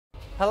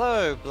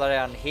Hello,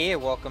 Bloodhound here.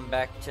 Welcome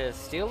back to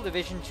Steel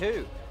Division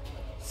 2.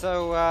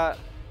 So,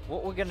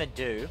 what we're gonna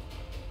do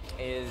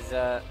is,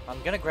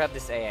 I'm gonna grab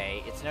this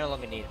AA. It's no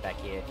longer needed back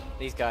here.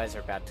 These guys are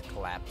about to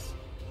collapse.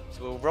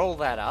 So we'll roll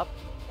that up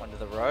onto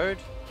the road.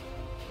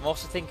 I'm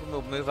also thinking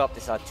we'll move up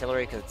this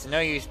artillery because it's no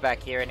use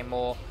back here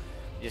anymore.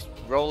 Just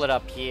roll it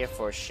up here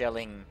for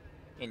shelling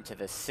into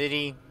the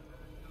city.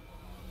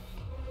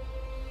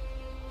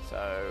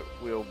 So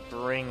we'll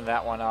bring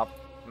that one up,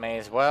 may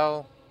as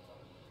well.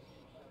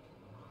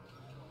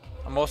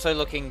 I'm also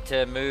looking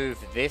to move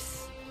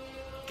this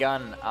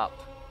gun up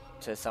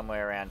to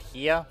somewhere around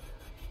here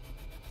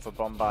for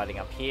bombarding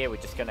up here.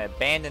 We're just going to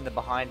abandon the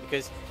behind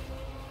because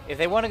if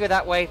they want to go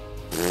that way,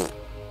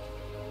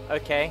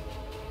 okay,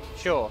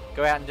 sure,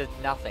 go out and do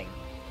nothing.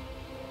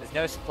 There's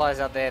no supplies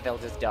out there, they'll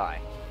just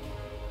die.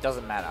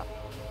 Doesn't matter.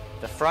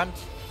 The front,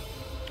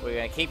 we're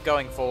going to keep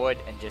going forward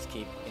and just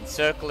keep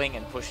encircling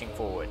and pushing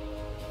forward.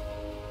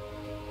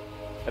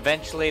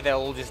 Eventually they'll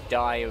all just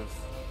die of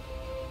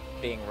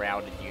being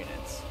routed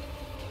units.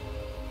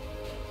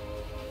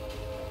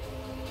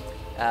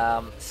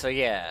 So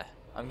yeah,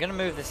 I'm gonna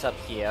move this up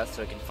here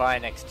so we can fire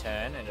next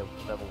turn into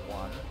level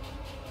 1.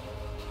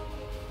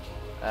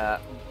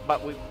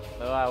 But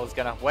I was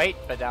gonna wait,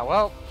 but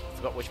well,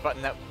 forgot which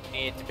button that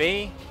needed to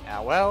be.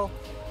 Well.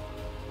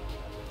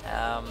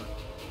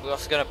 We're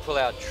also gonna pull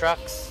out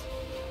trucks.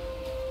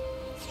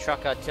 It's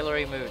truck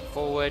artillery moving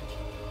forward.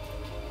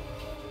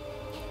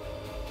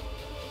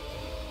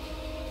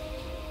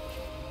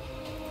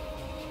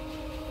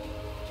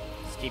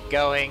 Keep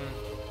going.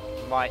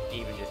 Might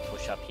even just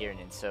push up here and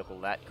encircle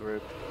that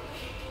group.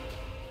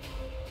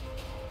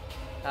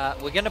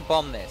 We're going to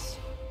bomb this.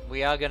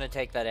 We are going to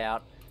take that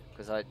out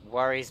because it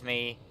worries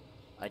me.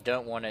 I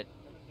don't want it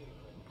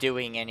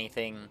doing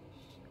anything.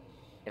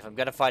 If I'm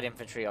going to fight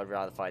infantry, I'd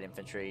rather fight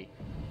infantry.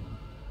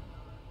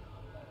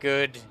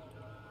 Good.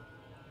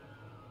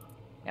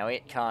 Now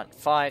it can't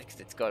fight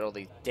because it's got all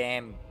these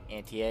damn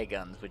anti-air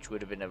guns, which would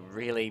have been a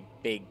really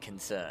big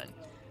concern.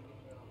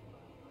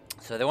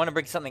 So they want to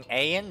bring something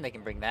A in, they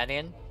can bring that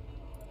in.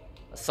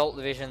 Assault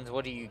divisions,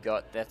 what do you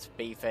got? That's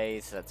B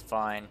phase, that's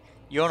fine.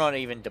 You're not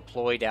even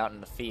deployed out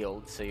in the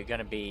field, so you're going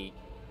to be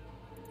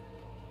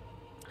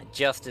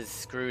just as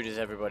screwed as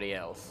everybody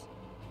else.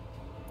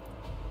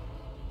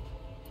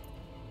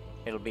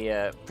 It'll be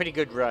a pretty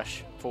good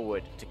rush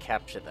forward to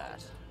capture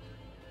that.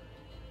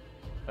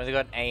 Well, they've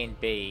got A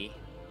and B.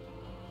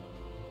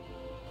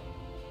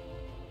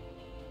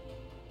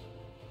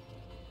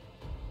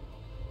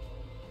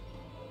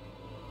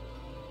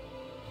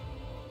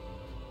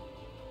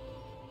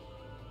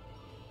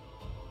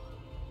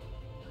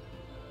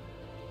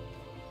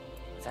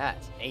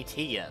 That? AT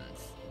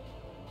guns.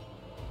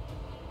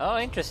 Oh,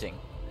 interesting.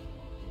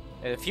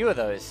 There's a few of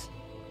those.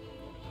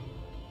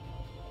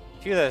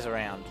 A few of those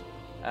around.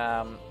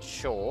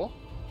 Sure.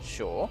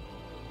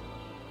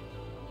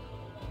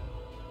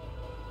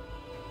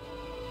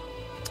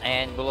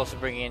 And we'll also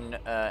bring in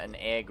an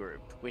air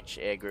group. Which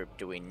air group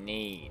do we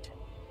need?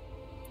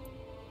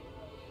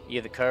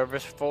 Yeah, the Cobra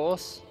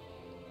Force?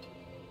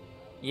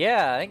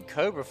 Yeah, I think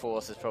Cobra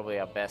Force is probably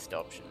our best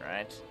option,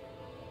 right?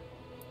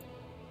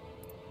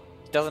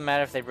 Doesn't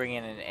matter if they bring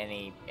in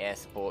any air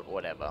support,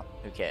 whatever.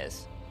 Who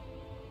cares?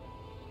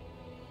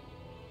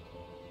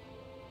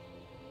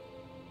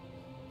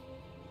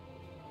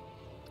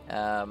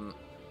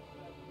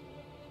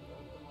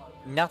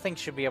 Nothing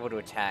should be able to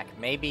attack.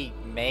 Maybe,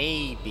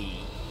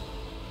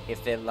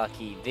 if they're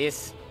lucky,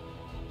 this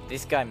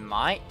guy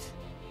might.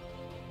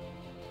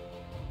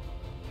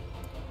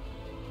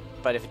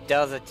 But if it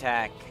does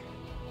attack,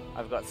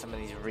 I've got some of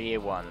these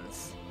rear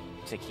ones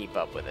to keep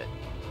up with it.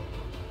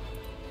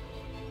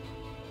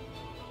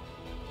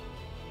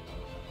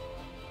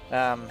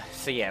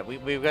 So yeah,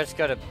 we've just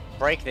got to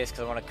break this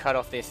because I want to cut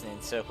off this and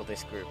encircle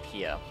this group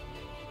here.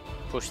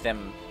 Push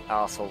them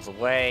assholes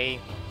away.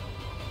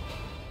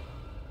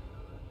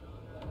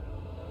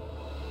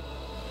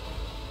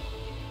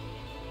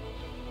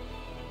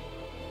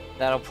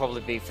 That'll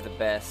probably be for the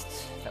best.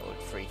 That would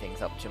free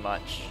things up too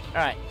much.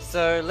 Alright,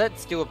 so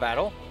let's do a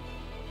battle.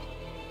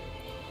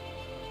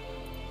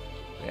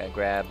 We're going to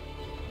grab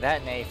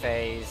that in A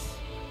phase.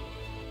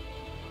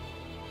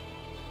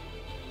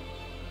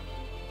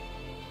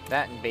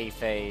 That in B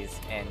phase,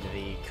 and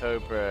the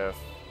Cobra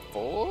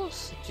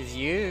Force, which is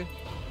you?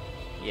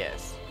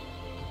 Yes.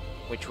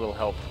 Which will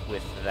help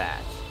with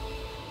that.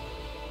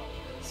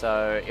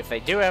 So, if they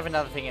do have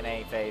another thing in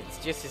A phase,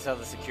 it's just this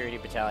other security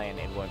battalion,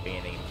 it won't be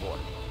anything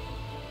important.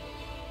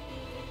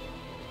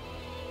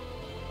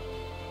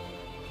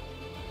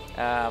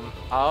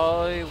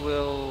 I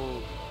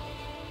will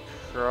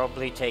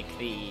probably take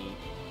the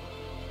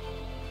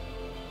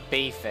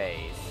B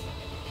phase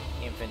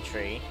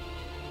infantry.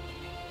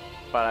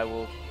 But I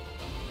will...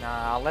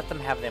 Nah, I'll let them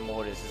have their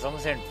mortars, as long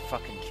as they don't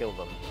fucking kill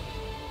them.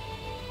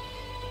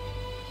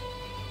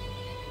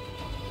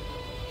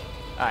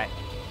 Alright,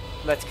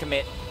 let's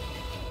commit.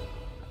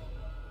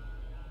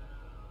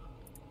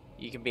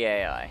 You can be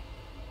AI.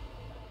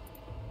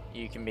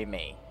 You can be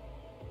me.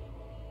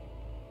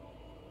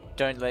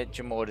 don't let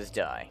your mortars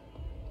die.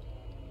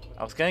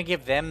 I was gonna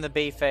give them the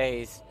B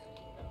phase.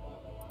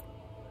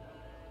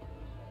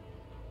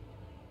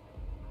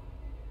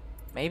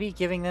 Maybe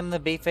giving them the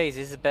B phase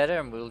is better,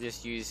 and we'll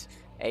just use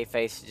A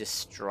phase to just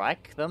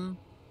strike them.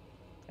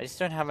 I just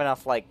don't have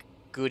enough, like,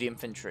 good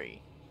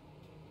infantry.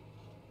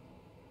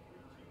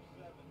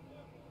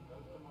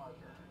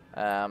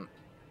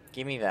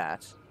 Give me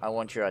that. I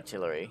want your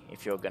artillery,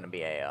 if you're gonna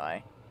be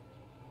AI.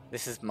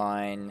 This is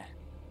mine.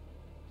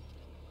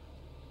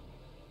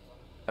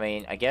 I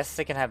mean, I guess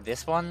they can have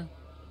this one.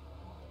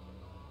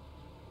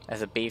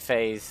 As a B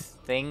phase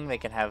thing, they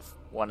can have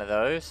one of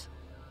those.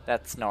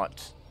 That's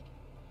not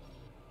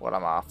what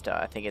I'm after.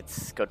 I think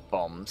it's got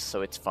bombs,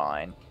 so it's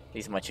fine.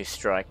 These are my two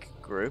strike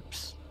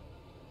groups.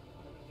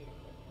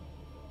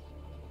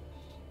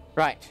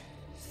 Right.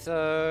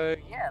 So,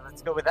 yeah,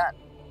 let's go with that.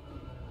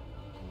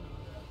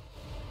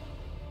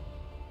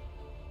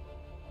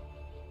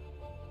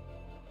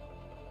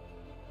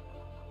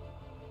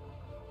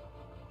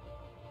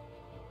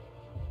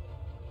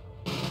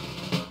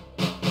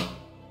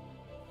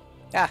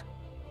 Ah!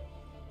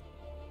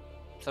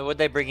 So what'd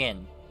they bring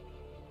in?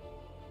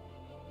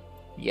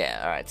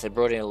 Yeah, alright, so they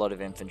brought in a lot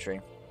of infantry.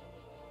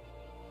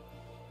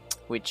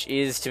 Which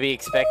is to be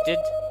expected.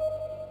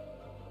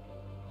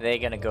 They're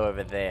gonna go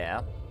over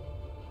there.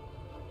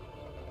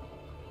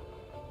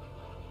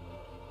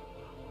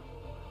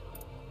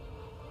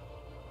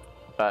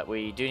 But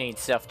we do need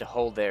stuff to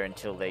hold there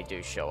until they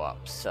do show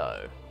up,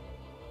 so...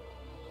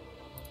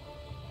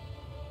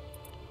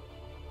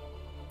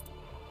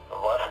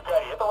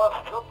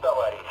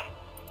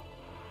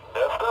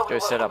 Go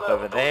set up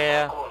over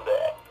there.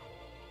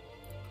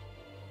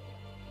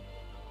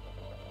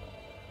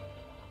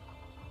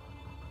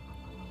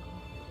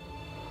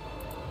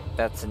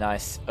 That's a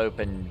nice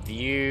open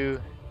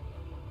view.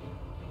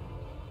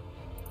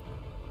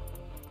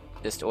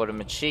 Just order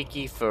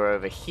Machiki for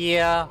over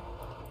here.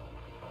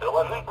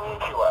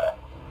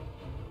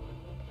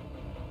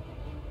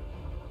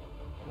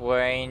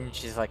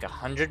 Range is like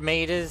 100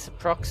 meters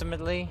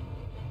approximately.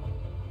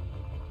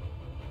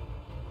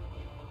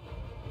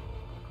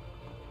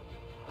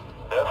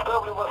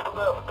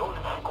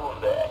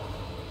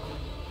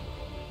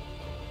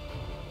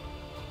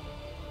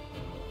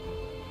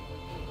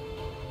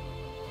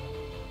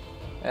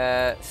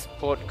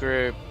 Support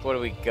group, what do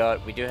we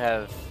got? We do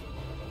have...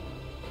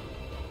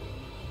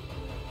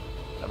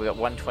 we got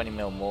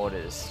 120mm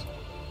mortars.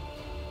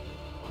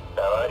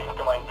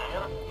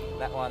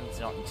 That one's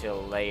not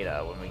until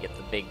later when we get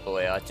the big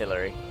boy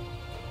artillery.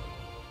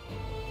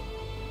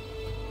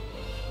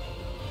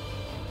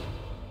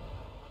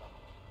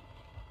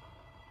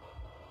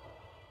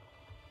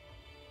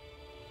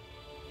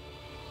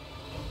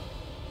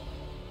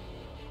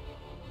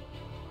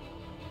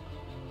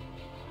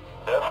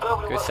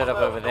 Go set up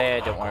over there,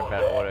 don't worry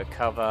about auto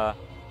cover.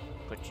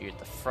 Put you at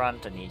the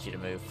front, I need you to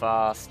move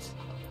fast.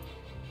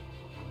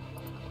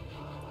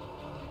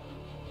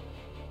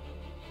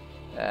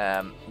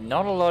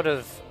 Not a lot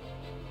of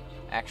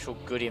actual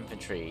good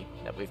infantry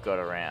that we've got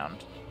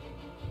around.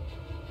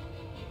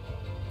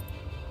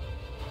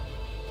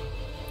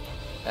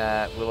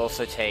 We'll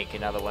also take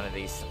another one of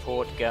these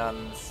support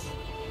guns.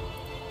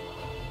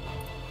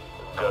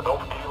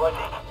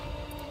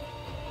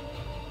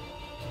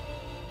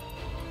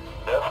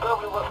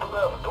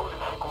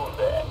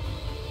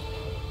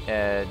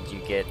 You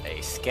get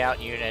a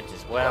scout unit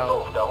as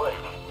well.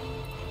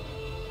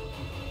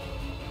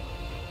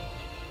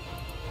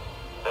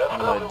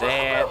 Unload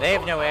there. They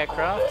have no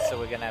aircraft, so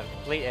we're gonna have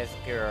complete air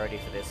superiority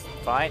for this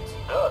fight.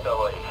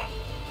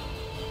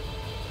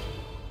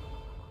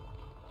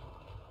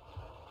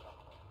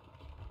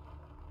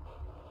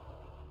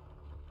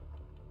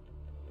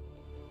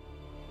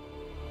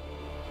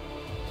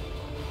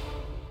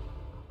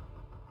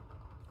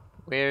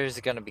 Where is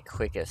it gonna be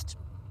quickest?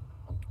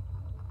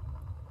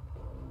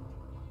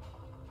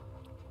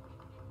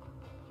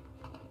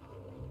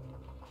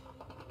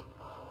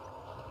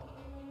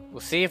 We'll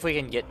see if we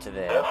can get to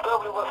there.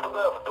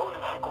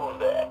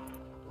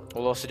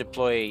 We'll also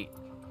deploy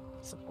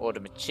some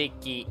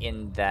Automachiki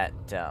in that,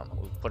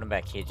 we'll put them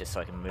back here just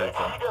so I can move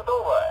them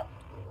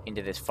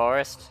into this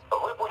forest.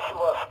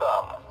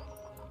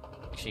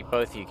 Actually,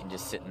 both of you can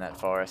just sit in that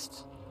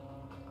forest.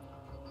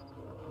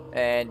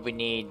 And we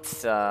need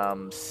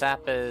some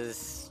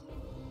sappers.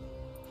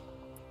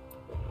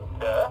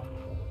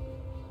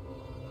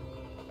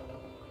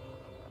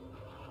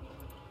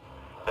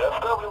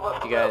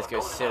 You guys go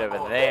sit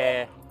over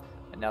there.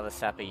 Another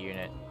sapper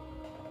unit.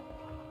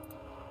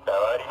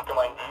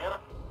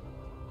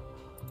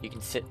 You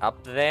can sit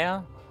up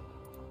there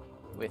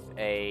with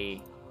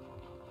a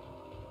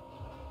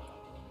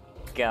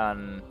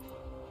gun.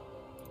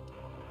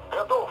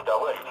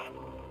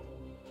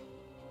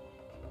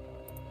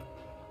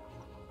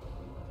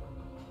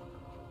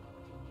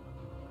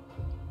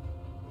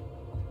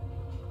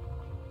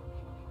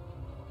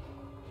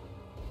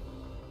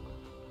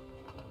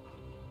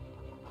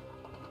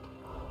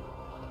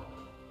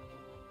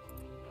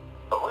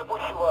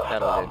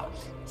 That'll do.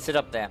 Sit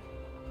up there.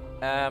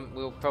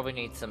 We'll probably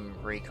need some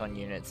recon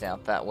units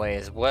out that way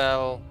as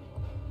well.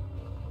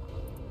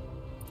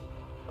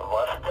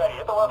 Ваша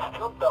карета вас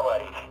ждет,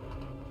 товарищ.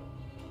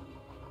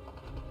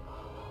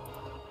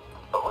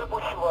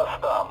 Выпущу вас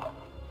там.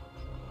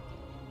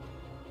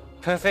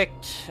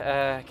 Perfect.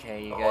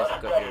 Okay, you guys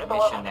have got your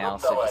mission now,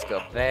 so just go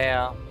up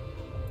there.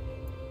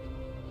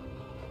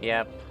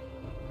 Yep.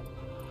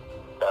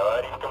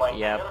 Товарищ командир.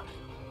 Yep.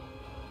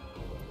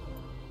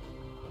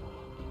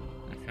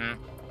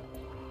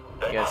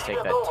 You guys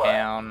take that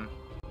town.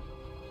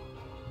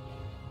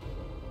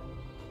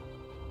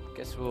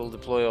 Guess we'll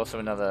deploy also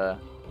another...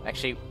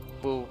 Actually,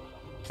 we'll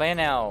plan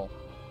our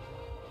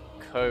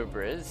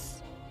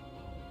Cobras.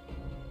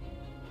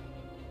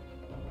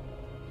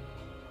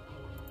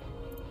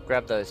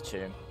 Grab those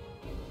two.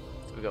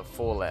 So we've got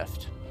 4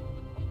 left.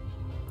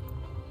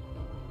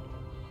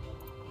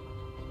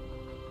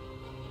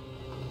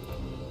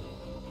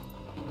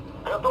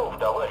 Готов,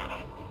 товарищ.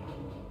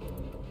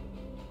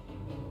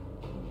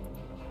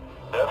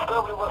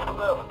 Доставлю вас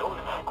туда в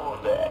долю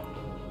секунды.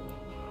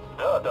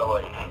 Да,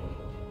 товарищ.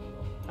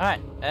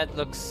 Alright, that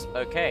looks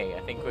okay. I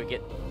think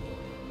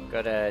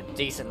got a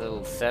decent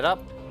little setup.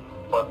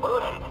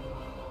 Подбросить?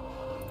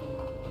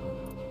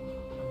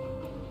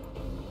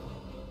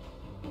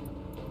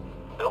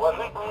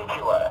 Доложить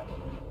нечего.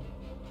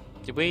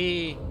 Did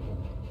we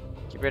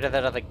get rid of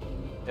that other...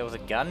 There was a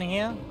gun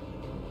here?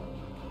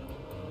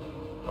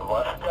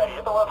 Ваша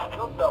карета вас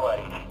ждет,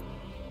 товарищ.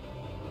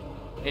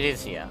 It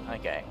is here,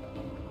 okay.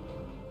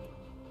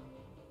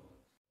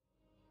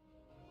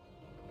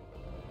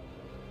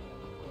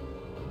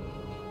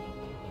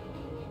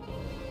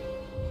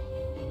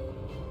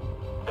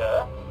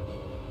 Да?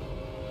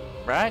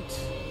 Right.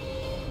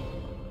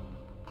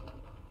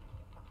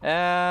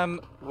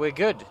 We're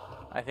good.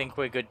 I think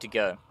we're good to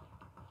go.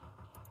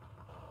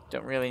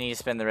 Don't really need to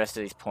spend the rest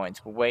of these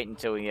points. We'll wait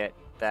until we get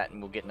that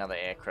and we'll get another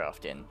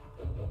aircraft in.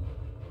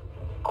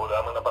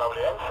 Куда мы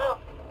направляемся?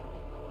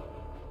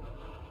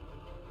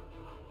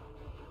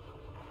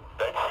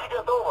 Такси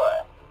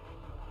готово.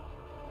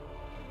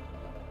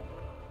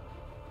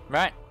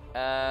 Right.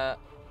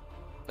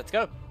 Let's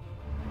go.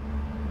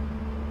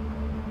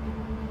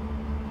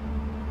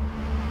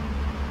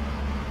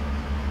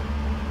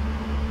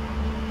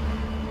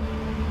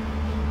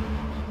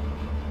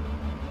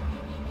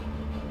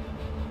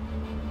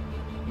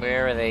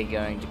 Where are they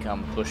going to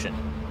come pushing?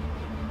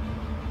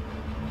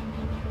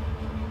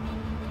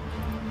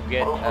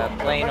 Get a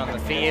plane on the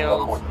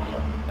field,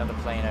 another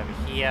plane over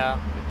here.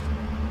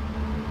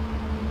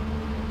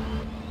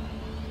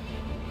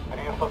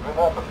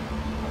 312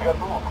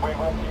 готов к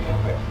боевым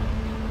действиям.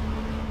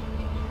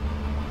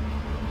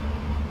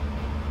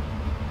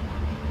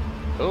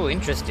 Oh,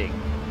 interesting.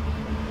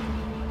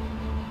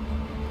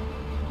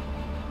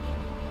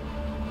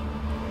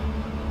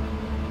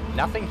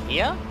 Nothing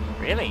here?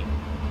 Really?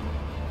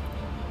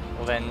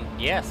 Well then,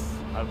 yes.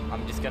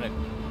 I'm just gonna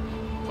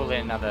pull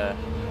in another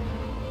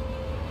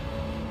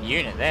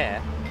unit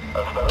there.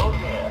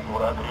 Осторожнее,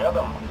 враг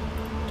рядом.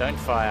 Don't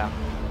fire.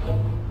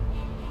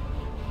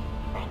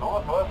 Жду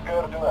от вас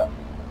координат.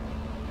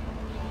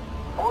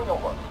 Понял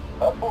вас.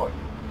 Отбой.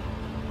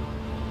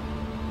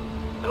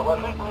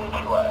 Доложить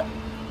нечего.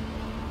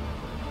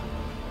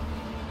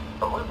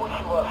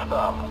 Выпущу вас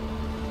там.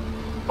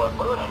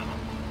 Подбросить?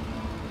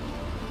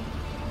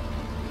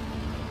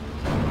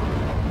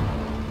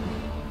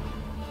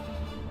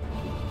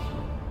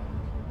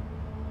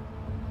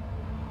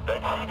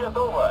 Такси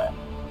готово.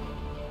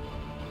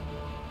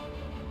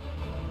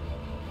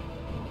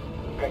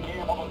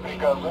 Какие будут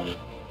приказы?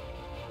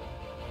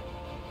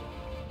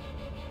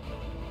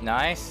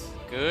 Nice.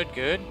 Good,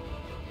 good.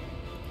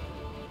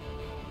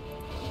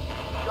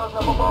 Еще одно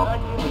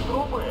попадание в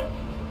трупы.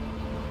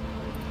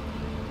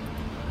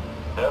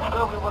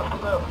 Доставлю вас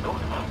туда в долю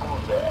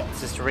секунды.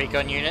 It's just a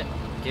recon unit.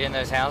 Get in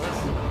those houses.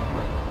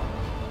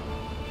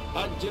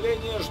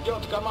 Отделение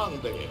ждет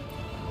команды.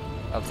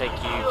 I'll take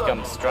you to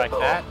come strike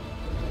that.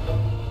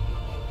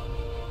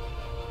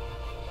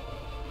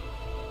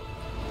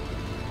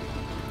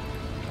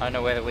 I don't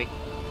know where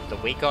the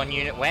recon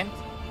unit went.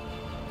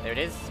 There it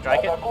is.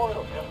 Strike it.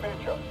 Атакую,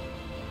 диспетчер.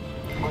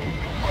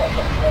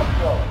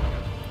 Боеприпасов.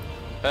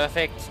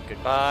 Perfect.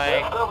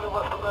 Goodbye. Доставлю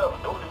вас туда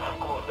в долю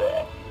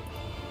секунды.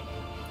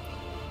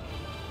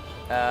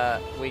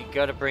 We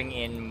gotta bring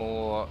in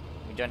more.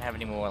 We don't have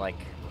any more like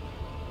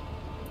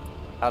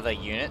other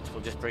units.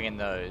 We'll just bring in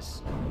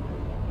those.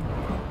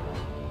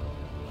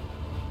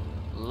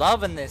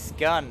 Loving this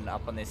gun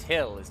up on this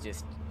hill is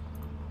just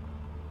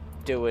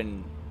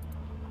doing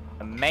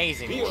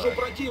amazing Вижу work.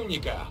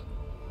 противника.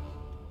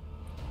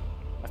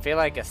 I feel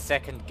like a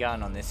second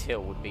gun on this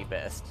hill would be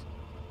best.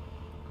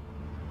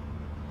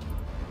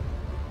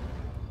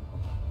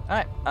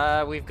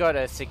 Alright, we've got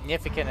a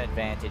significant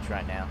advantage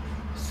right now.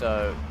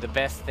 So the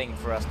best thing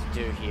for us to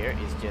do here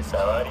is just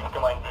Товарищ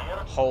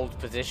командир. hold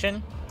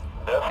position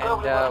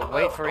Доставлю вас and туда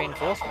wait в for долю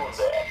reinforcements.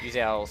 секунды. Use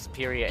our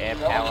superior air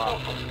power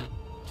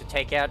to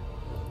take out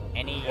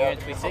any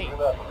units we see.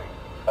 312.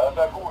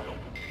 Атакую.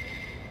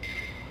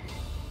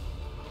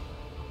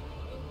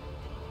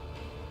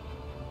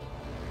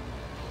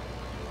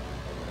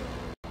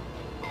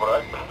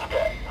 Враг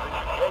близко.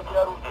 Защищайте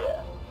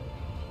орудие.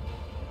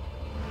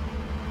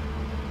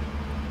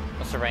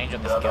 What's the range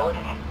on this gun?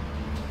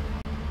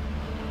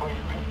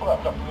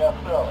 Боеприпасов не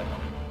осталось.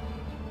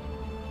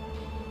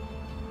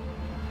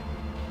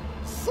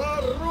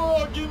 За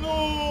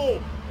родину!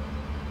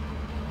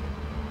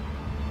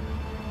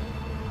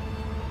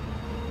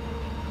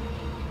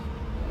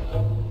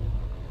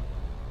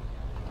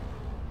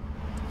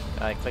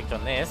 I clicked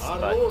on this,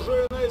 but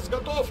Оружие на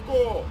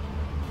изготовку!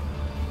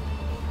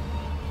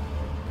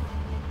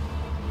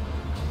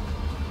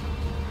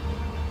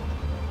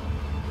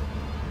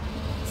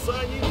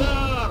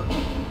 Санитар!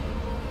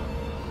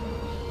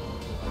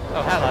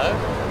 oh hello.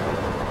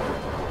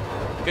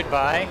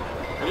 Goodbye.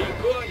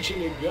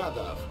 Прикончили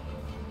гадов!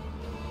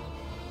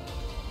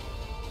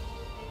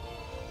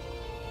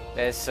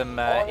 There's some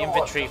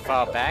infantry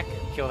far back.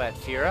 Kill that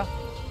Führer.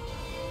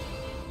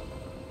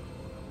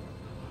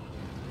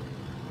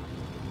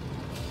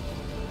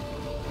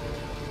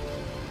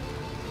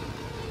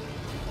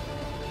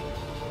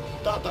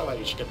 Да,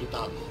 товарищ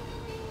капитан.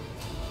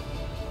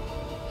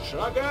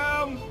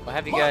 Шагом! I'll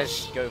have you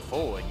guys go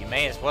forward. You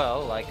may as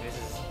well. Like, this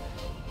is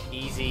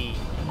easy,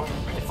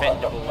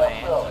 defendable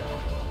land.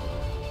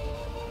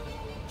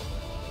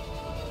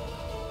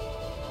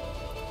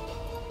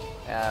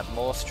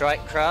 More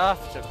strike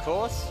craft, of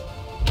course.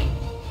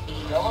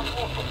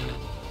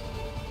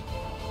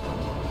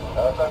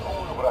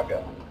 Атакую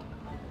врага.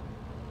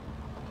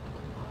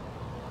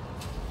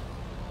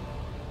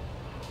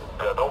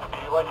 Готов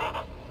переводить.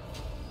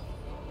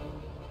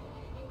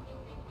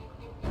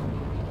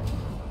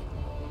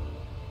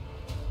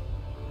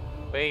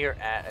 Where you're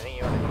at, I think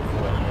you want to go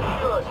forward.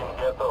 Еще один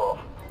готов.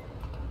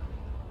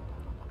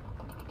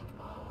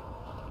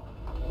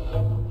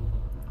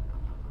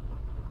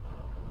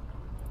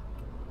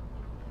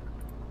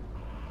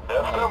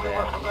 Доставлю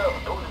вас туда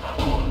вдоль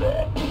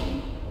секунды.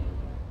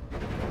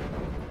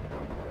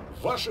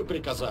 Ваши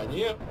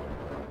приказания?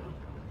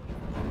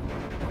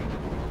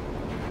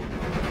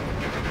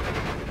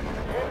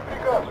 Есть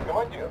приказы,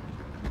 командир.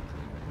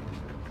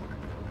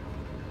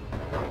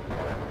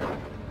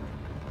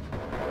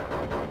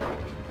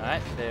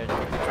 Alright, they're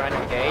trying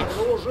to engage.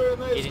 Оружие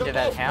на Get into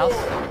that house.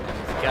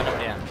 изготовку! Gun them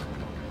down.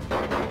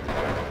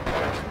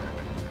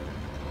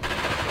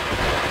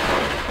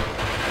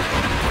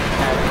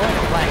 Point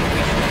blank,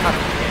 we should cut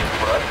them down.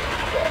 Враг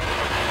близко.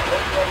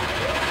 Защищайте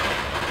орудие.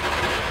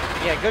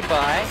 Yeah,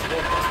 goodbye.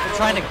 They're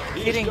trying to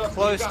get in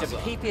close to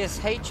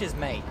PPSHs,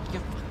 mate.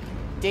 You're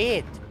fucking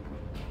dead.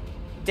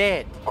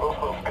 Dead.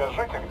 Просто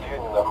скажите, где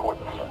они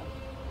находятся.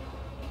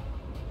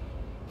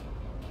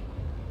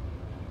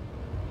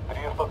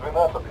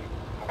 312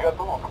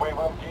 готов к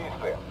боевым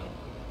действиям.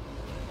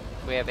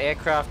 We have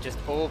aircraft just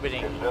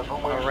orbiting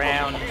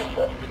around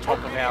the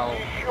top of our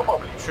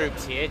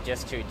troops here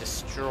just to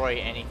destroy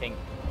anything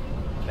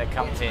that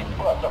comes in.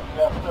 Боеприпасов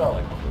не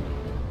осталось.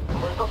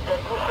 Мы тут как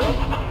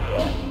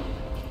гусеницы.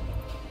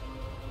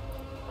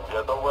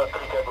 Готовы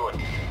открыть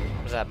огонь.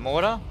 Was that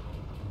mortar?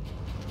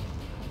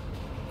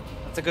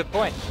 That's a good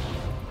point.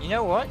 You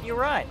know what? You're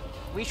right.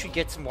 We should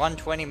get some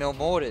 120mm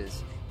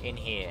mortars in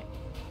here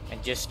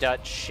and just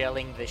start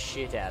shelling the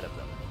shit out of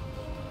them.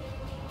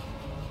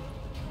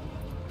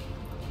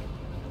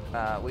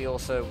 We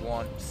also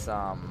want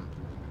some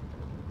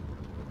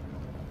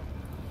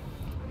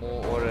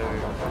more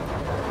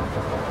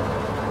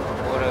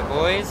auto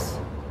boys.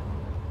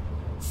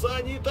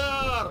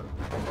 Санитар!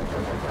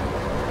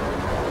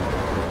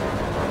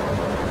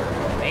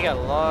 They got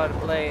a lot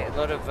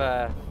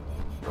of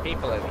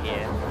people over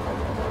here.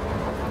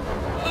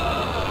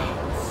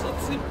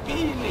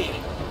 Зацепили!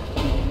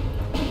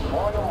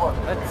 Понял вас.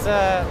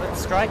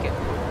 Let's strike it.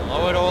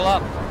 Blow it all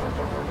up.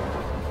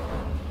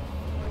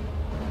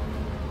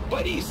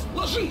 Борис,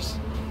 ложись!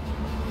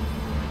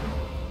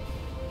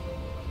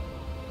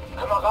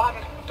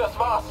 Kameraden, das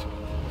war's.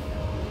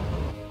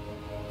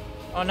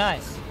 Oh,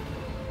 nice.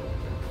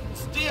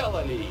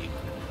 Сделали их!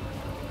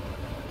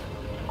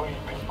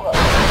 Боеприпасы.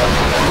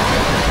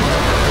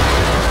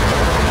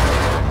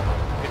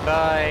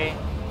 Goodbye.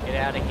 Get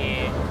out of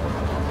here.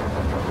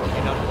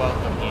 You're not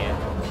welcome here.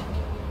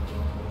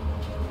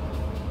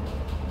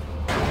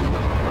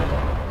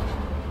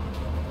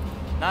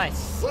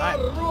 Nice. За Nice.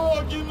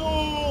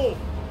 родину!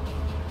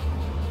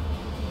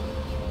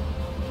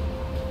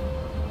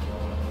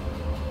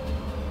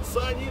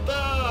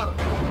 Санитар!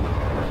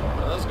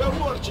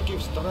 Разговорчики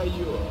в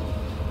строю!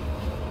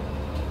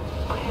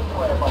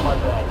 Прямое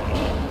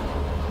попадание.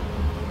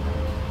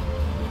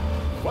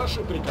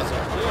 Ваши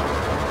приказания?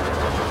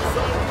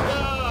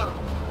 Санитар!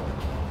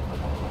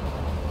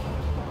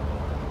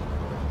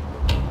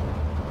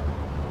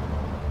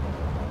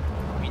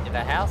 Into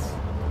the house.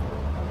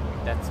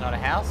 That's not a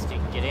house you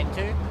can get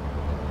into.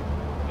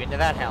 Get into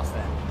that house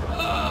then.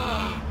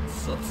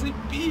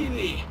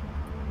 Зацепили!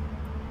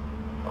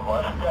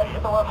 Ваша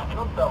карета вас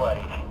ждет,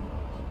 товарищ.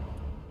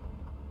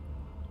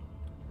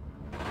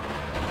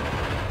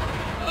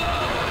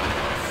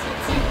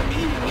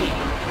 Зацепили!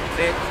 That's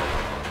it.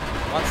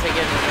 Once they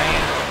get in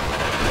range,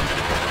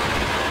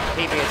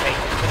 PBS 8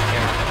 is just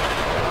here.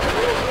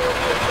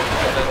 Оружие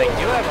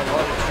have a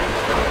lot of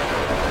troops here,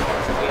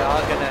 so we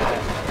are gonna.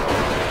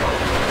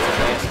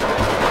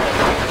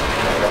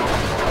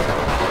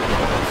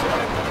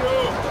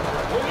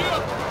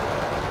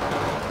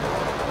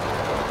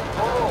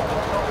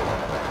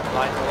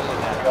 Like all of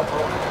that.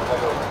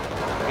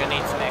 We're gonna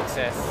need some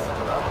excess.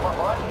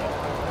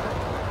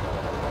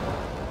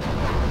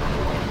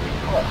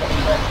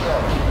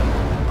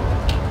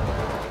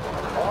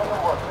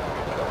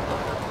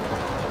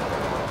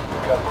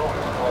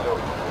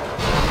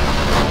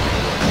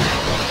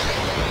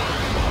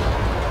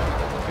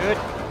 Good.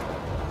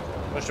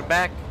 Push it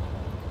back.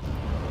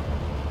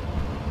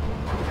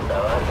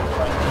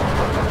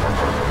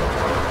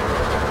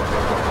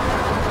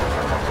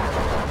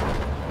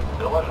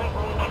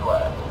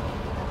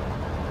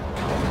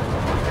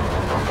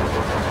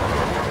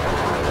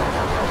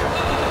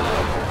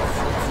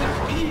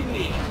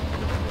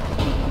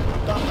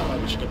 Да,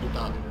 товарищ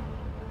капитан.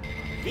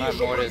 My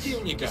Вижу mortars.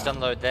 противника. Just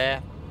unload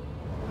there.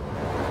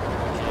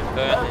 Should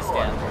burn this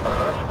down.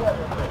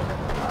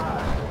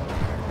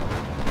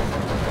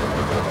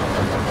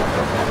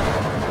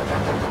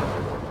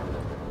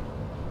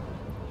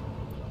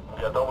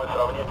 Готовы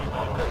сравнять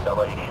инфликт,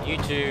 товарищ. You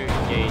two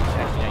engage.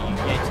 Actually, no, you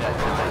engage that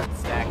giant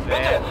stack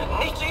there.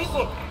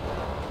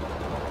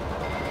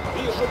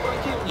 Вижу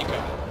противника.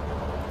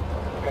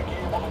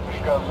 Какие будут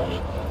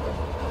приказы?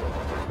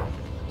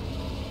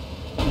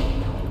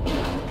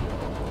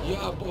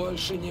 Я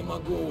больше не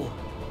могу.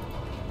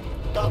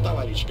 Да,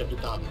 товарищ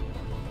капитан.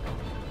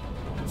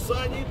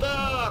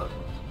 Санитар!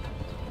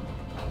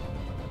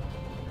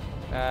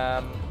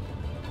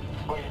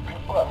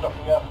 Боеприпасов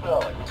не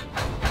осталось.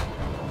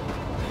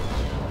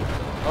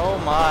 Oh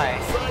my.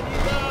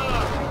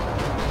 Санитар!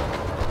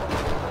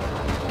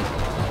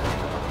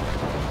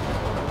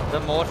 The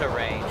mortar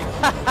range.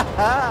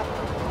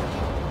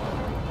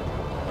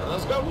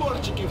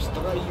 Разговорчики в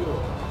строю.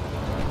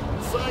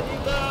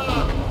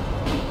 Санитар!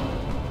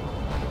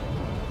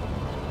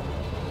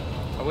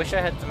 I wish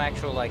I had some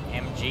actual, like,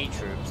 MG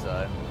troops,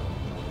 though.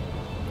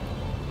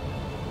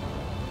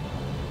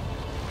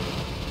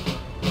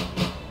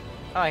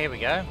 Oh, here we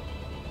go.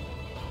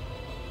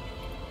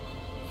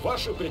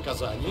 Ваши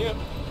приказания.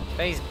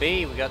 Phase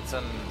B, we got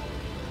some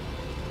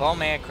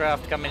bomb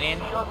aircraft coming in.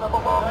 Еще одно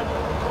попадание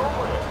в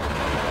трубы.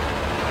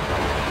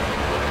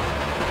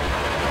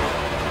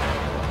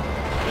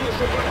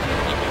 Вижу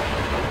противника.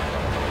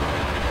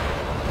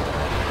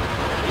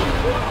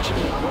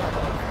 Прикончили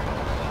гада.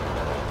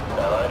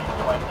 Товарищ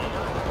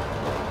командир.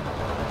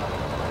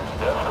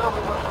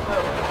 Доставлю вас сюда.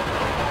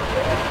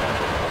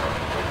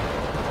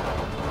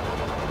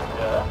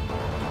 Да.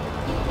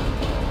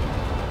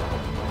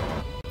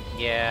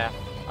 Yeah,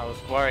 I was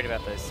worried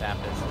about those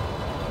sappers.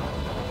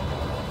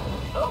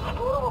 Там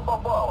здорово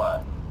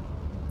попало.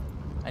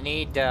 I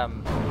need,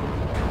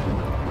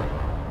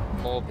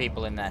 more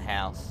people in that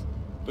house.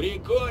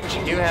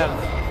 Прикончили Do have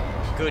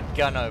гада. good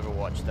gun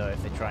overwatch, though,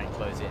 if they try and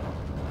close in.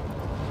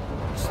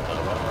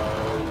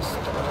 Вставай,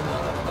 страна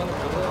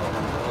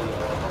огромная.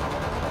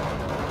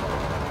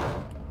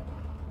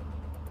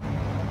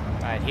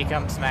 Alright, here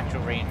comes some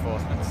actual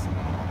reinforcements.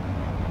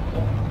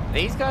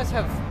 These guys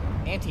have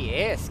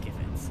anti-air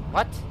skiffets.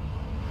 What?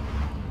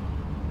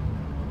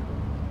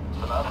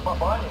 В нас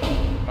попали.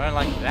 I don't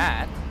like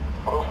that.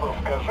 Просто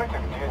скажите,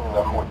 где они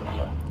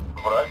находятся.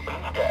 Враг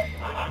близко.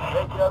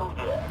 Защищайте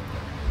орудие.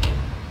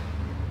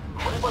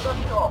 Мы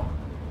подождем.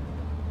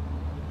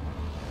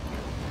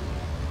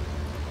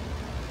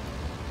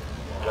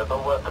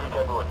 Готовы открыть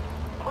огонь.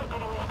 Мы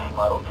переместим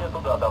орудие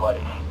туда,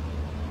 товарищ.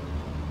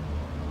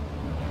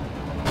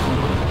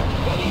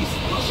 Борис,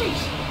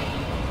 ложись!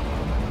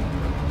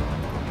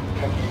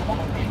 Какие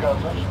будут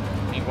приказы?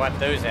 Can you wipe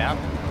those out?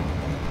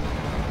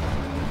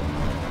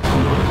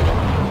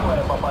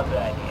 Первое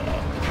попадание.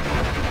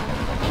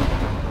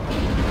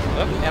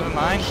 Look, never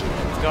mind.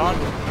 It's gone.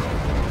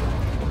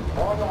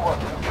 Понял вас.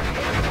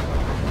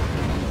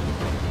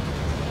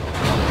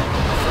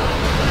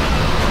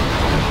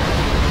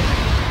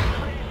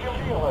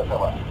 Приземлил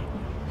этого.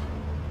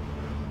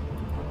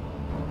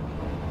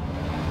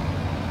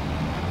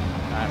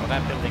 Alright, well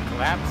that building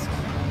collapsed.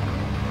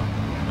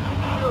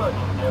 Еще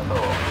один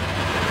готов.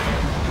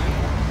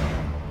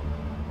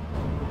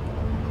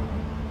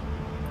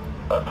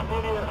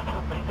 Артиллерия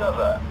ждет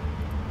приказа.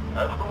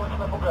 Осталось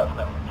на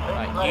фугасном.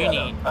 Right, you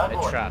need a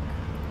truck.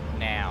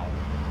 Now.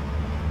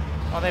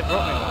 Oh, they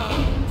brought me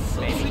one.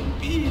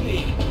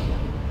 Зацепили!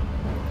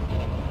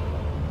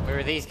 Where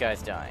are these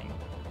guys dying?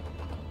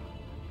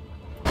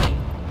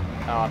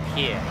 Oh, up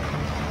here.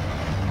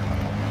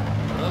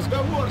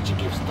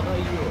 Разговорчики в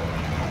строю.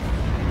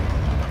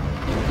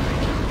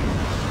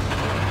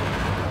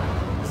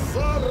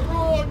 За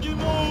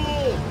родину!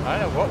 I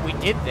don't know what we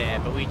did there,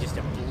 but we just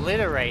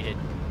obliterated.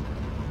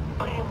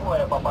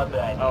 Прямое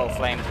попадание. Oh,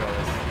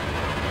 flamethrowers.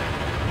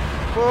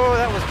 Whoa,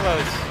 that was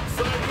close.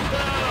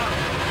 Санитар!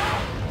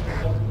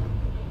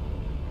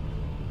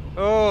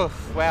 Oh,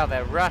 wow,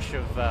 that rush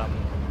of,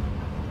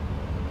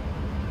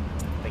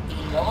 they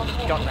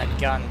got that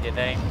gun, did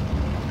they?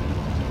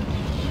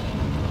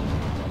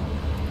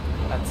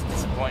 That's a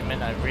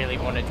disappointment. I really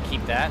wanted to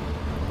keep that.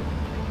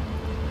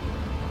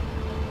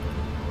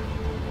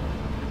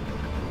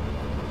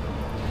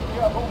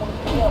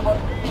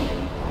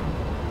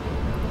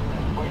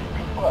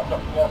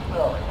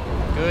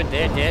 Good,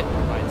 they're dead.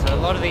 Right, so a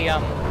lot of the a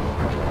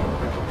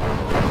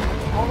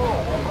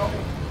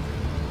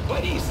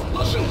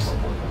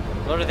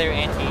lot of their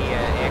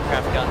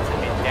anti-aircraft guns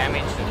have been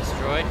damaged or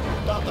destroyed.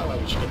 Да,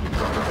 товарищ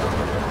капитан.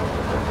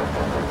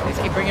 Let's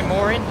keep bringing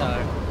more in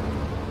though.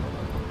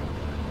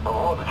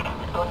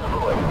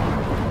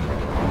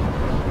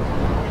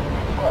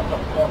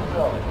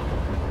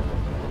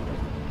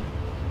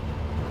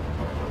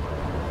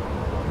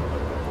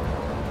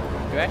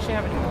 Do you actually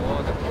have any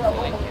more that we're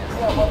pulling?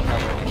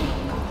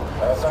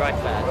 Yes.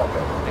 Strike that.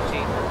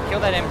 Actually, kill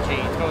that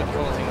MG. It's probably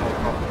causing more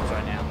problems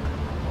right now.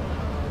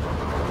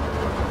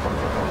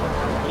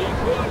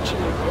 Приказчик.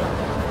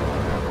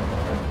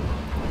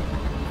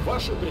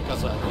 Ваши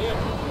приказания.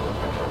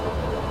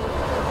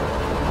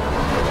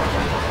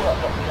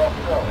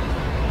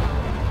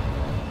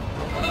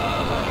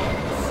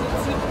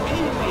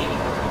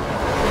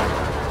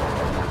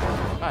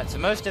 Alright, so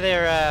most of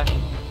their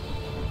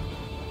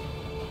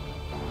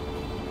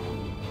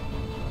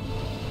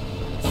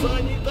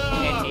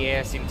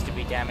anti-air seems to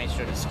be damaged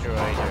or destroyed.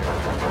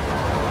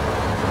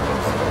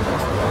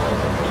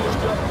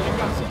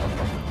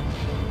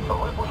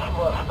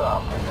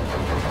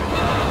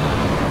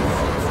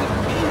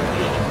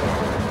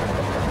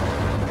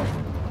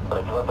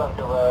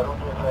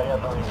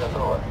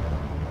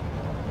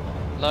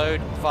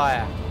 Load,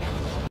 fire.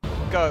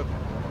 Go.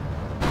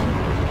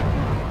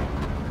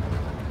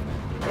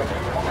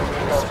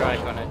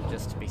 Strike on it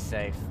just to be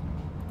safe.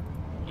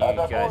 You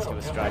guys do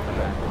a strike on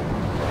that.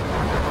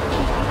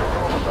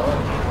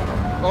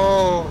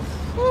 Oh,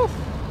 whew.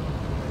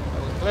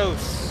 That was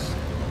close.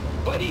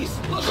 Борис,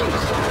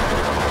 ложись!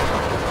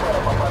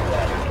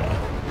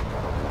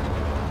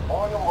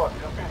 Понял вас,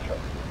 диспетчер.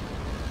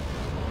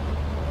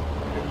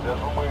 Если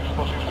думаешь,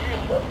 что ты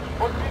близко,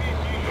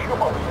 подберите еще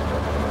поближе.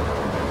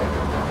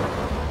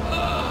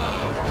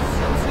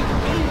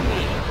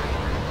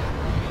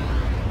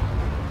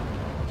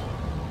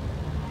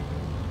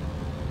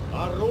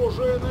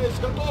 Оружие на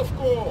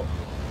изготовку!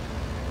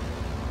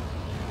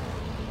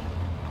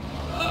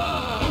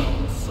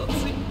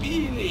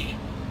 Зацепили!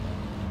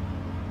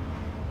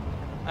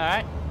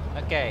 Alright,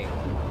 okay.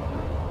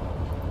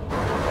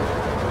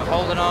 We're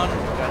holding on,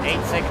 we've got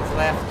 8 seconds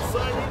left.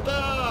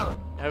 Санитар!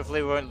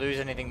 Hopefully we won't lose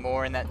anything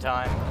more in that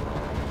time.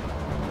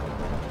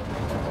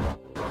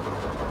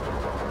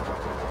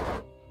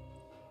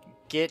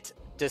 Get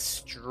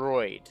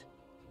destroyed.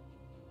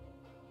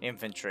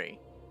 Infantry.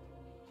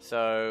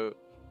 So,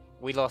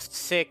 we lost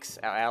 6,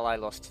 our ally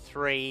lost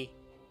 3,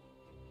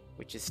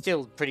 which is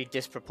still pretty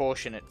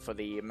disproportionate for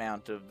the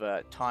amount of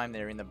time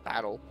they're in the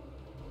battle.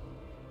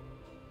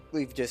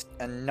 We've just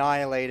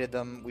annihilated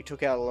them. We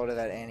took out a lot of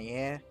that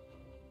anti-air,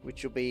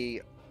 which will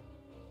be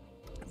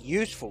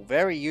useful,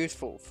 very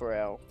useful for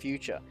our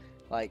future.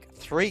 Like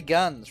 3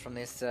 guns from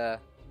this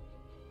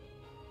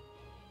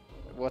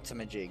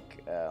what's-a-majig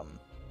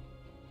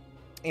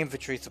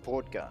infantry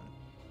support gun.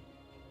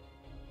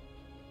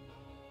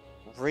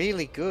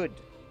 Really good.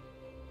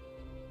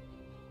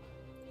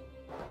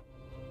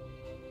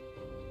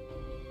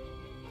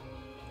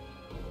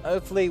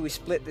 Hopefully we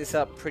split this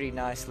up pretty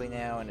nicely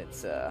now and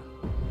it's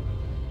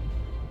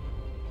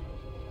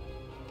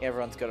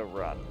everyone's got to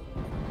run.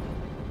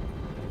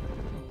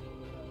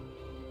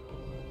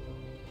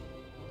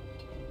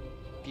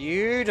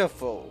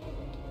 Beautiful.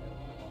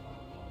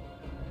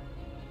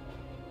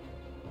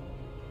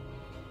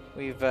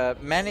 We've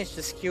managed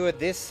to secure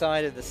this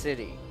side of the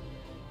city.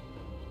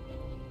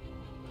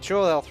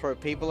 Sure, they'll throw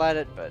people at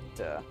it, but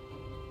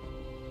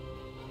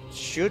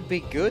should be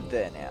good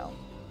there now.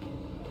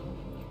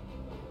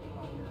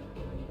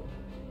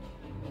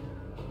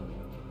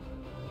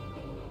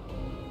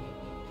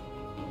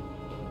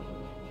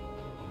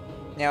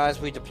 Now,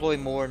 as we deploy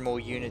more and more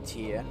units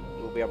here,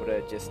 we'll be able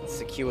to just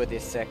secure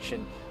this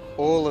section.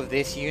 All of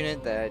this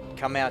unit that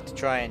come out to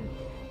try and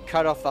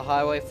cut off the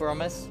highway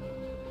from us,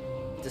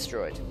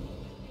 destroyed.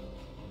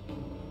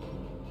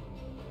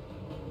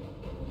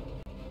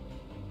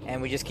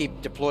 And we just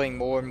keep deploying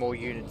more and more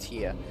units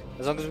here.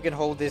 As long as we can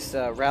hold this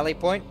rally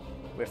point,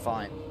 we're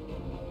fine.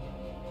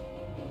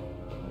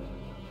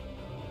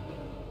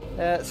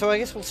 So I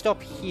guess we'll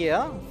stop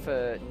here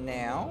for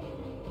now.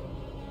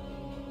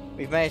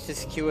 We've managed to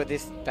secure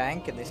this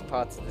bank and this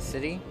parts of the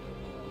city,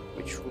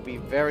 which will be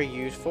very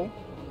useful.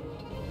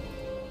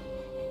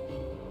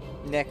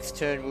 Next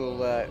turn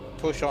we'll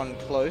push on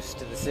close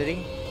to the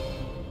city.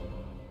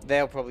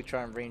 They'll probably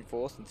try and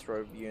reinforce and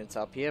throw units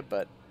up here,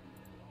 but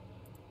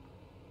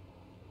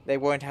they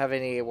won't have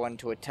anyone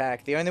to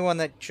attack. The only one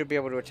that should be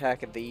able to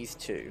attack are these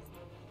two,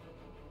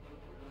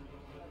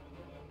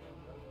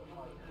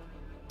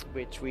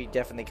 which we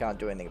definitely can't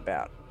do anything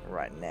about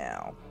right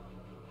now.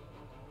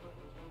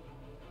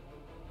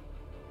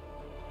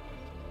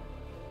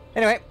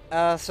 Anyway,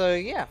 so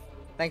yeah,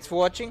 thanks for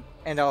watching,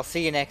 and I'll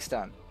see you next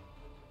time.